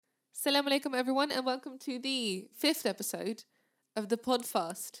Assalamu alaikum, everyone, and welcome to the fifth episode of the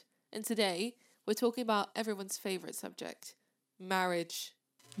Podfast. And today we're talking about everyone's favorite subject, marriage.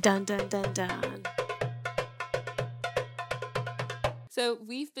 Dun dun dun dun. So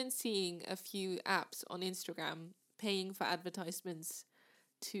we've been seeing a few apps on Instagram paying for advertisements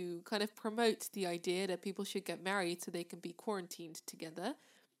to kind of promote the idea that people should get married so they can be quarantined together.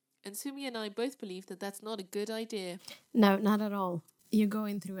 And Sumi and I both believe that that's not a good idea. No, not at all. You're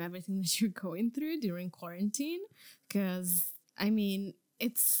going through everything that you're going through during quarantine because it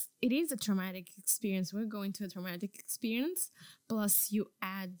is a traumatic experience. We're going to a traumatic experience. Plus you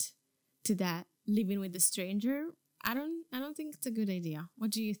add to that living with a stranger. I don't think it's a good idea. What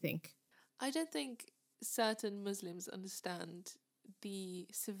do you think? I don't think certain Muslims understand the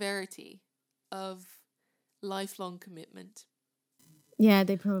severity of lifelong commitment. Yeah,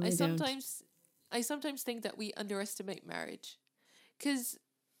 they probably I don't. sometimes I sometimes think that we underestimate marriage, because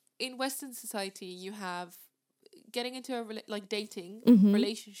in Western society you have getting into a like dating,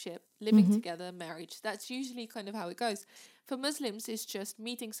 relationship, living together, marriage. That's usually kind of how it goes. For Muslims, it's just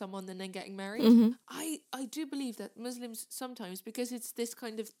meeting someone and then getting married. I do believe that Muslims sometimes, because it's this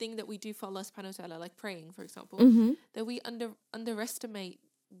kind of thing that we do for Allah subhanahu wa ta'ala, like praying, for example, that we underestimate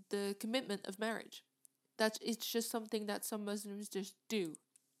the commitment of marriage. That it's just something that some Muslims just do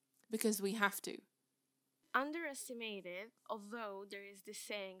because we have to. Underestimated, although there is this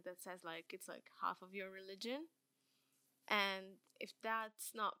saying that says like it's like half of your religion. And if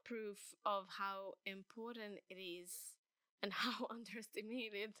that's not proof of how important it is and how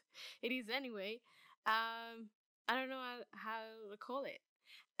underestimated it is anyway, I don't know how to call it.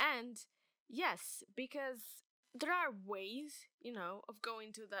 And yes, because there are ways, of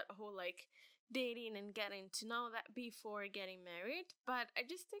going to that whole like dating and getting to know that before getting married. But I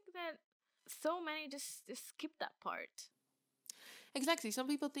just think that so many just skip that part. Exactly. Some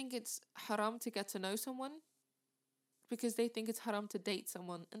people think it's haram to get to know someone because they think it's haram to date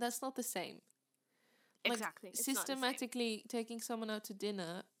someone, and that's not the same. Like, Exactly. It's systematically taking someone out to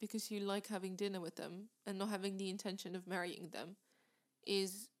dinner because you like having dinner with them and not having the intention of marrying them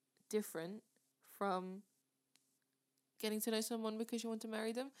is different from getting to know someone because you want to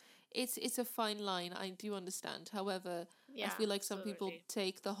marry them. It's a fine line, I do understand. However, I feel like some people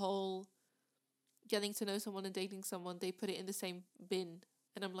take the whole getting to know someone and dating someone, they put it in the same bin.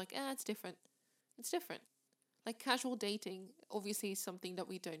 And I'm like, it's different. It's different. Like, casual dating, obviously, is something that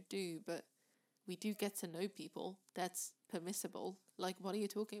we don't do, but we do get to know people. That's permissible. Like, what are you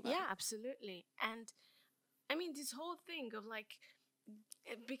talking about? Yeah, absolutely. And I mean, this whole thing of like,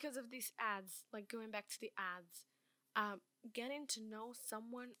 because of these ads, like going back to the ads, getting to know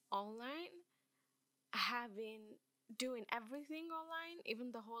someone online, doing everything online,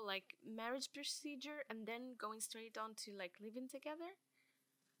 even the whole like marriage procedure, and then going straight on to like living together.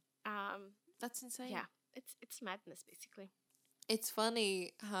 That's insane. Yeah, it's madness basically. It's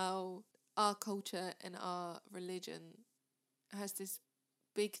funny how our culture and our religion has this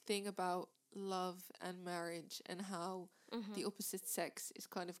big thing about love and marriage, and how the opposite sex is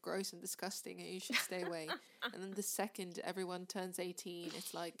kind of gross and disgusting and you should stay away. And then the second everyone turns 18,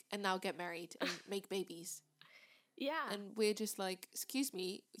 it's like, and now get married and make babies. Yeah. And we're just like, excuse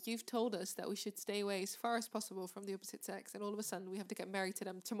me, you've told us that we should stay away as far as possible from the opposite sex, and all of a sudden we have to get married to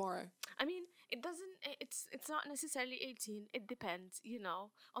them tomorrow. I mean, it's not necessarily 18. It depends,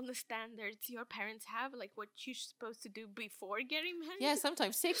 on the standards your parents have, like what you're supposed to do before getting married. Yeah,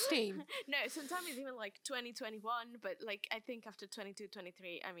 sometimes 16. No, sometimes it's even like 2021, but like I think after 22,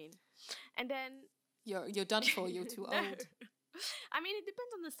 23, I mean. And then you're done for, you're too No. old. I mean, it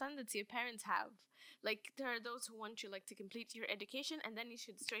depends on the standards your parents have. Like, there are those who want you, like, to complete your education, and then you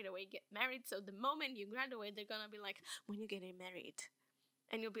should straight away get married. So the moment you graduate, they're gonna be like, when you getting married?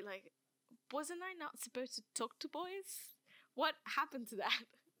 And you'll be like, wasn't I not supposed to talk to boys? What happened to that?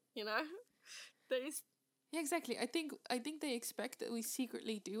 You know? There is... Yeah, exactly. I think they expect that we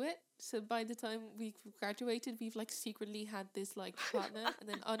secretly do it. So by the time we graduated, we've, like, secretly had this, like, partner. And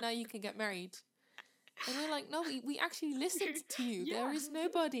then, now you can get married. And we're like, no, we actually listened to you. Yeah. There is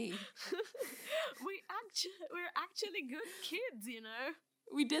nobody. We're actually good kids,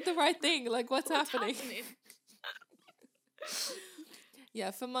 We did the right thing. Like, what's happening? Yeah,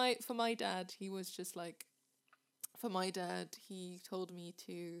 for my dad, he was just like, for my dad, he told me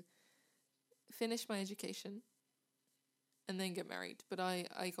to finish my education and then get married. But I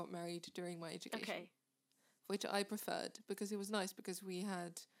got married during my education. Okay. Which I preferred because it was nice, because we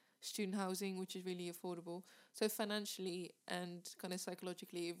had student housing, which is really affordable. So financially and kind of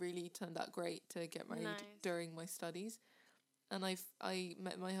psychologically, it really turned out great to get married during my studies. And I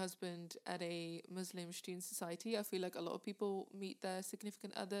met my husband at a Muslim student society. I feel like a lot of people meet their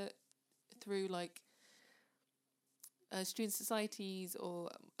significant other through like student societies or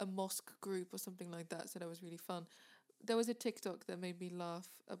a mosque group or something like that. So that was really fun. There was a TikTok that made me laugh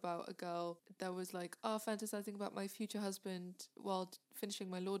about a girl that was like, oh, fantasizing about my future husband while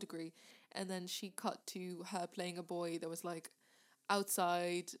finishing my law degree. And then she cut to her playing a boy that was like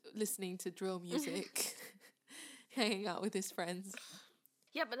outside listening to drill music, hanging out with his friends.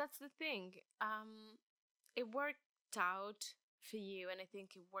 Yeah, but that's the thing. It worked out for you, and I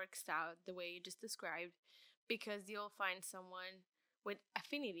think it works out the way you just described, because you'll find someone with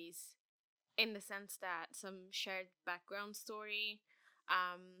affinities in the sense that some shared background story,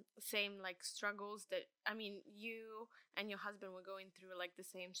 same like struggles that, I mean, you and your husband were going through like the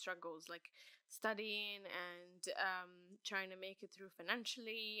same struggles, like studying and trying to make it through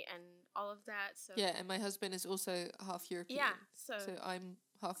financially and all of that. So Yeah, and my husband is also half European. yeah, so I'm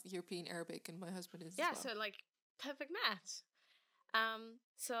half European Arabic and my husband is yeah, as well. so like perfect match.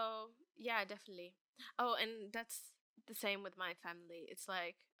 So yeah, definitely. Oh, and that's the same with my family. It's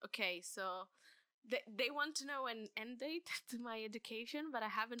like, okay, so they want to know an end date to my education, but I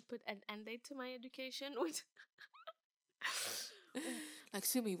haven't put an end date to my education. Which Like,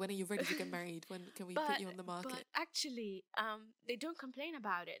 Sumi, when are you ready to get married? When can we put you on the market? But actually, they don't complain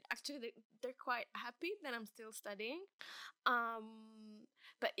about it. Actually, they're quite happy that I'm still studying.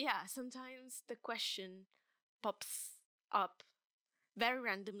 But yeah, sometimes the question pops up very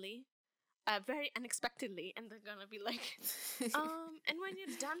randomly, very unexpectedly, and they're gonna be like, and when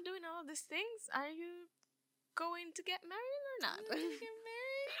you're done doing all of these things, are you going to get married or not? Get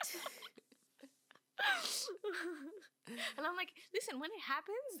married? And I'm like, listen, when it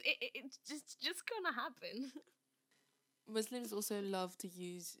happens, it's just gonna happen. Muslims also love to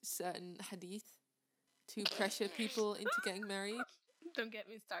use certain hadith to pressure people into getting married. Don't get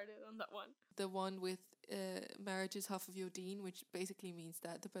me started on that one. The one with marriage is half of your deen, which basically means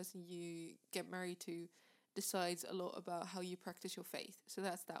that the person you get married to decides a lot about how you practice your faith. So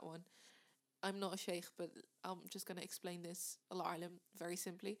that's that one. I'm not a sheikh, but I'm just going to explain this, Allah alam, very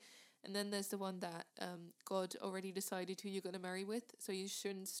simply. And then there's the one that God already decided who you're going to marry with. So you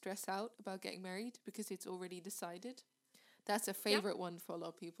shouldn't stress out about getting married because it's already decided. That's a favorite one for a lot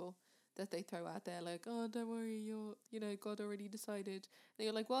of people that they throw out there. Like, oh, don't worry, God already decided. And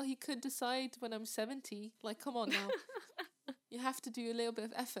you're like, well, he could decide when I'm 70. Like, come on now. You have to do a little bit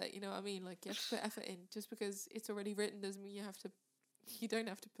of effort, you know what I mean? Like, you have to put effort in. Just because it's already written doesn't mean you don't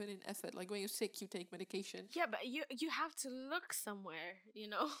have to put in effort. Like, when you're sick, you take medication. Yeah, but you have to look somewhere, you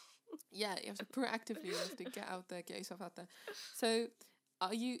know? Yeah, you have to proactively, you have to get out there, get yourself out there. So,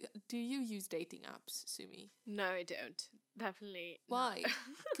 do you use dating apps, Sumi? No, I don't. Definitely. Why?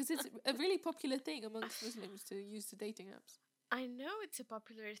 Because it's a really popular thing amongst Muslims to use the dating apps. I know it's a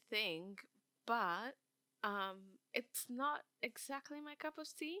popular thing, but it's not exactly my cup of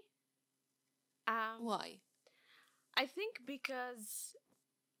tea. Why? I think because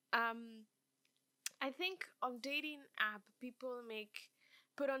I think on dating app people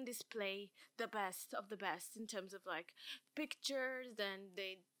put on display the best of the best in terms of like pictures, then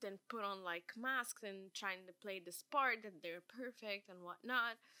they then put on like masks and trying to play this part that they're perfect and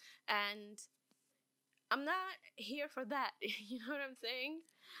whatnot. And I'm not here for that. You know what I'm saying?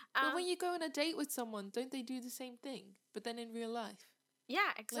 But when you go on a date with someone, don't they do the same thing? But then in real life?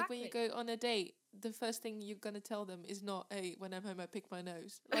 Yeah, exactly. Like when you go on a date, the first thing you're going to tell them is not, hey, when I'm home, I pick my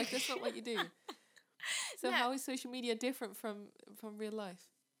nose. Like, that's not what you do. So Yeah. how is social media different from real life?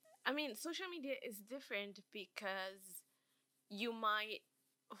 I mean, social media is different because you might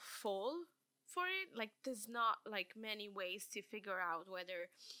fall for it. Like, there's not like many ways to figure out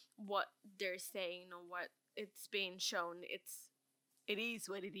whether what they're saying or what it's being shown, it is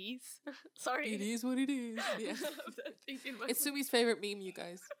what it is. Sorry. It is what it is. Yeah. It's Sumi's favorite meme, you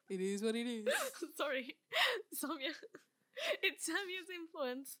guys. It is what it is. Sorry. Samia. It's Samia's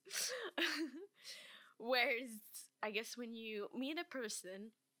influence. Whereas, I guess when you meet a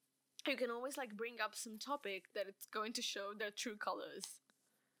person, you can always like bring up some topic that it's going to show their true colors.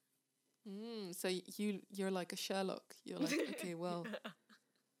 So you're like a Sherlock. You're like, okay, well,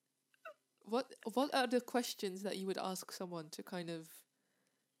 what are the questions that you would ask someone to kind of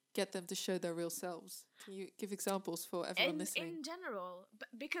get them to show their real selves? Can you give examples for everyone listening? In general,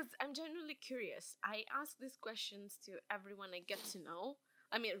 because I'm genuinely curious, I ask these questions to everyone I get to know.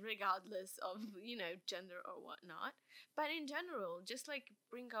 I mean, regardless of, gender or whatnot. But in general, just like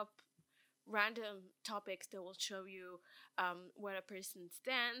bring up random topics that will show you where a person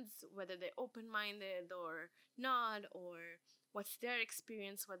stands, whether they're open-minded or not, or what's their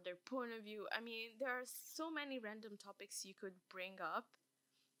experience, what their point of view. I mean, there are so many random topics you could bring up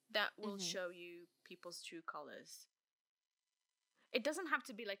that will show you people's true colors. It doesn't have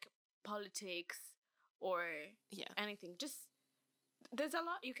to be like politics or Yeah. anything. Just there's a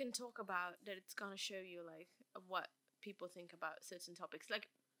lot you can talk about that it's gonna show you like what people think about certain topics. Like,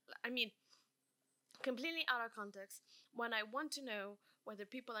 I mean, completely out of context, when I want to know whether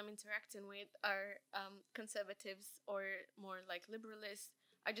people I'm interacting with are conservatives or more like liberalists,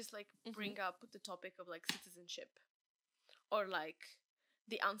 I just like bring up the topic of like citizenship or like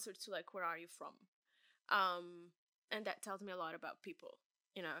the answer to like where are you from, and that tells me a lot about people.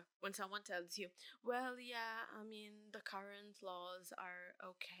 You know, when someone tells you, well, yeah, I mean, the current laws are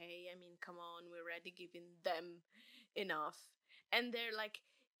okay. I mean, come on, we're already giving them enough. And they're like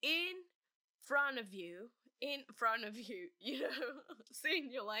in front of you, you know, seeing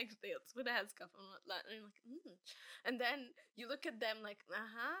you like this with a headscarf and whatnot. And you're like, And then you look at them like,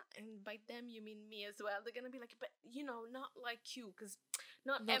 and by them you mean me as well. They're gonna be like, but you know, not like you, because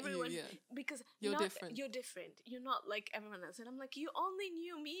not everyone, you, yeah. because You're not, different. You're different. You're not like everyone else. And I'm like, you only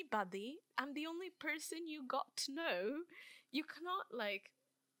knew me, buddy. I'm the only person you got to know. You cannot like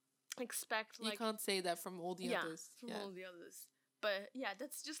expect like, you can't say that from all the others. From all the others. But yeah,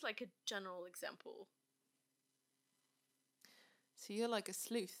 that's just like a general example. So you're like a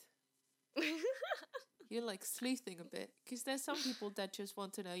sleuth. You're like sleuthing a bit. Because there's some people that just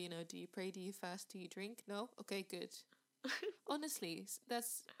want to know, you know, do you pray, do you fast, do you drink? No? Okay, good. Honestly,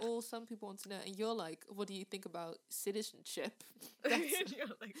 that's all some people want to know. And you're like, what do you think about citizenship? Like,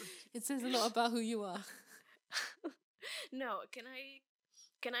 it says a lot about who you are. No, can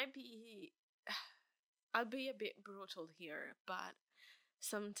I be... I'll be a bit brutal here, but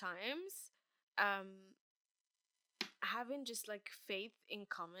sometimes having just like faith in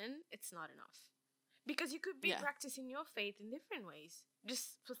common, it's not enough. Because you could be practicing your faith in different ways,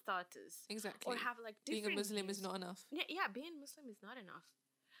 just for starters. Exactly. Or have like different being a Muslim views. Is not enough. Yeah, being Muslim is not enough.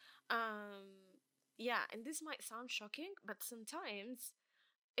 Yeah, and this might sound shocking, but sometimes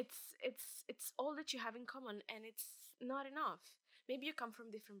it's all that you have in common, and it's not enough. Maybe you come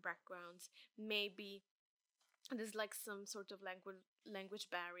from different backgrounds. Maybe there's like some sort of language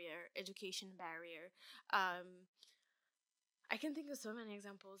barrier, education barrier. I can think of so many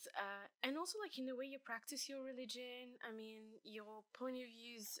examples. And also like in the way you practice your religion. I mean, your point of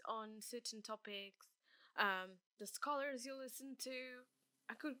views on certain topics, the scholars you listen to.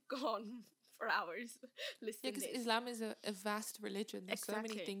 I could go on for hours listening. Yeah, because Islam is a vast religion. There's so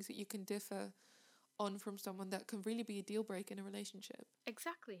many things that you can differ on from someone that can really be a deal breaker in a relationship.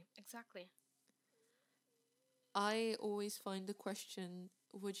 Exactly. I always find the question,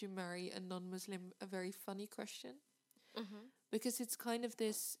 would you marry a non-Muslim, a very funny question. Because it's kind of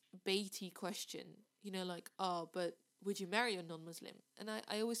this baity question, you know, like, oh, but would you marry a non-Muslim? And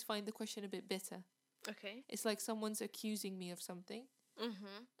I always find the question a bit bitter. Okay. It's like someone's accusing me of something.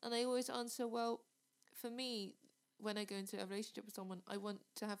 And I always answer, well, for me, when I go into a relationship with someone, I want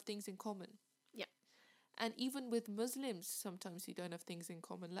to have things in common. Yeah. And even with Muslims, sometimes you don't have things in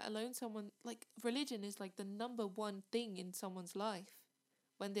common, let alone someone, like, religion is like the number one thing in someone's life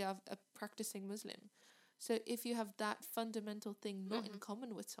when they are a practicing Muslim. So if you have that fundamental thing not in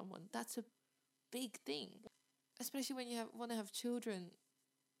common with someone, that's a big thing. Especially when you want to have children.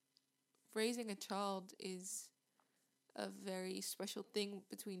 Raising a child is a very special thing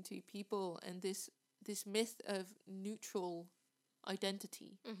between two people, and this myth of neutral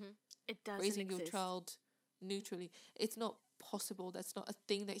identity. It doesn't raising exist. Your child neutrally. It's not possible. That's not a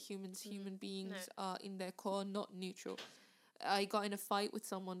thing that human beings are in their core not neutral. I got in a fight with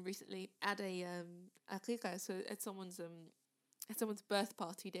someone recently at a aqiqah, so at someone's birth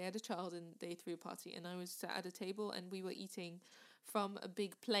party. They had a child and they threw a party, and I was sat at a table and we were eating from a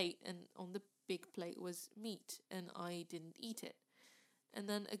big plate, and on the big plate was meat, and I didn't eat it. And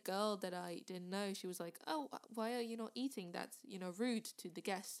then a girl that I didn't know, she was like, oh, why are you not eating? That's, you know, rude to the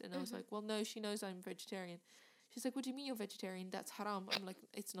guests. And I was like, well, no, she knows I'm vegetarian. She's like, what do you mean you're vegetarian? That's haram. I'm like,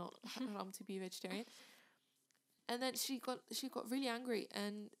 it's not haram to be vegetarian. And then she got really angry,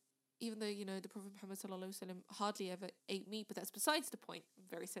 and even though, you know, the Prophet Muhammad ﷺ hardly ever ate meat, but that's besides the point. I'm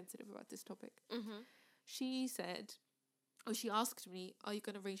very sensitive about this topic. She said, she asked me, are you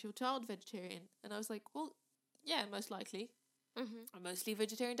going to raise your child vegetarian? And I was like, well, yeah, most likely. A mostly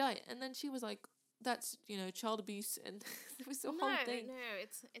vegetarian diet. And then she was like, that's, you know, child abuse, and it was the whole thing. No,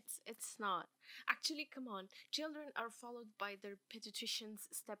 it's not. Actually, come on. Children are followed by their pediatricians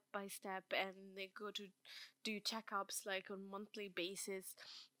step by step, and they go to do checkups like on monthly basis.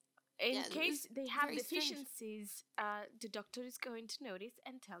 In case they have deficiencies, the doctor is going to notice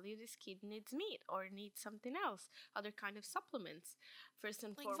and tell you this kid needs meat or needs something else, other kind of supplements, first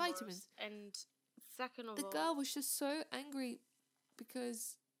and foremost. Vitamins. And second of all, the girl was just so angry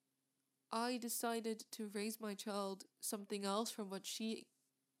because I decided to raise my child something else from what she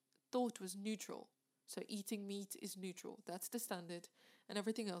thought was neutral. So eating meat is neutral. That's the standard. And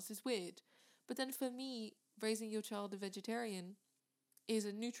everything else is weird. But then for me, raising your child a vegetarian is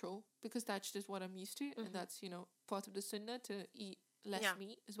a neutral because that's just what I'm used to. And that's, part of the sunnah to eat less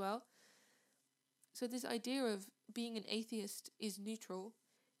meat as well. So this idea of being an atheist is neutral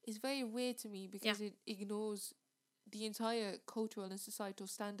is very weird to me because it ignores the entire cultural and societal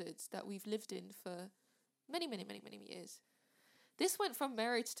standards that we've lived in for many, many, many, many years. This went from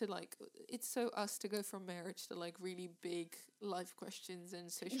marriage to it's so us to go from marriage to really big life questions and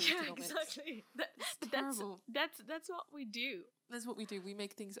social economics. Exactly. Terrible. That's what we do. That's what we do. We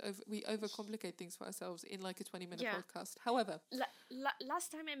make things we overcomplicate things for ourselves in a 20-minute podcast. However,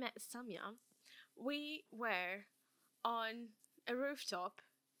 last time I met Samia, we were on a rooftop,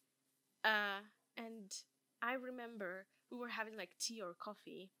 and I remember we were having tea or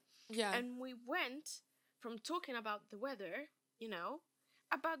coffee. Yeah. And we went from talking about the weather,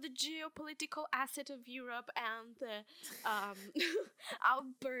 about the geopolitical asset of Europe and the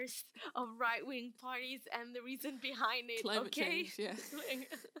outburst of right-wing parties and the reason behind it. Climate change, yeah.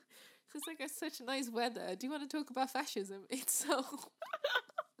 It's such nice weather. Do you want to talk about fascism? It's so...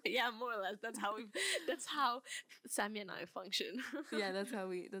 Yeah, more or less. That's how Sammy and I function. Yeah, that's how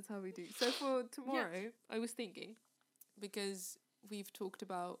we do. So for tomorrow, I was thinking, because we've talked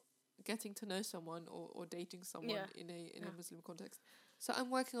about getting to know someone or dating someone in a Muslim context. So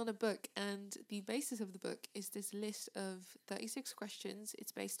I'm working on a book, and the basis of the book is this list of 36 questions.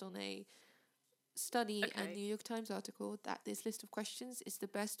 It's based on a study and New York Times article that this list of questions is the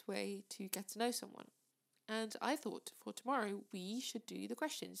best way to get to know someone. And I thought for tomorrow we should do the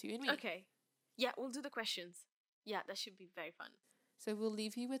questions, you and me. Okay. Yeah, we'll do the questions. Yeah, that should be very fun. So we'll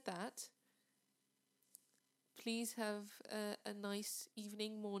leave you with that. Please have a nice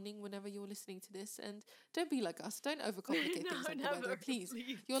evening, morning, whenever you're listening to this. And don't be like us. Don't overcomplicate things like the weather, please.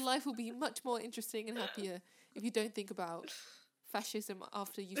 Your life will be much more interesting and happier if you don't think about fascism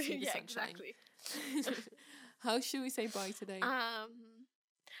after you've seen the sunshine. Exactly. How should we say bye today?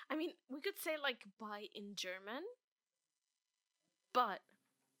 I mean, we could say bye in German, but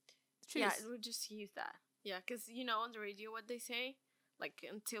Tschüss. Yeah, we'll just use that. Yeah, because on the radio what they say,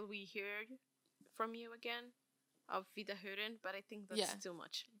 until we hear from you again, auf Wiederhören, but I think that's too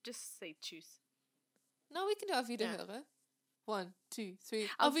much. Just say tschüss. No, we can do auf Wiederhören. 1, 2, 3.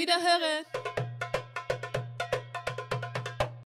 Auf Wiederhören!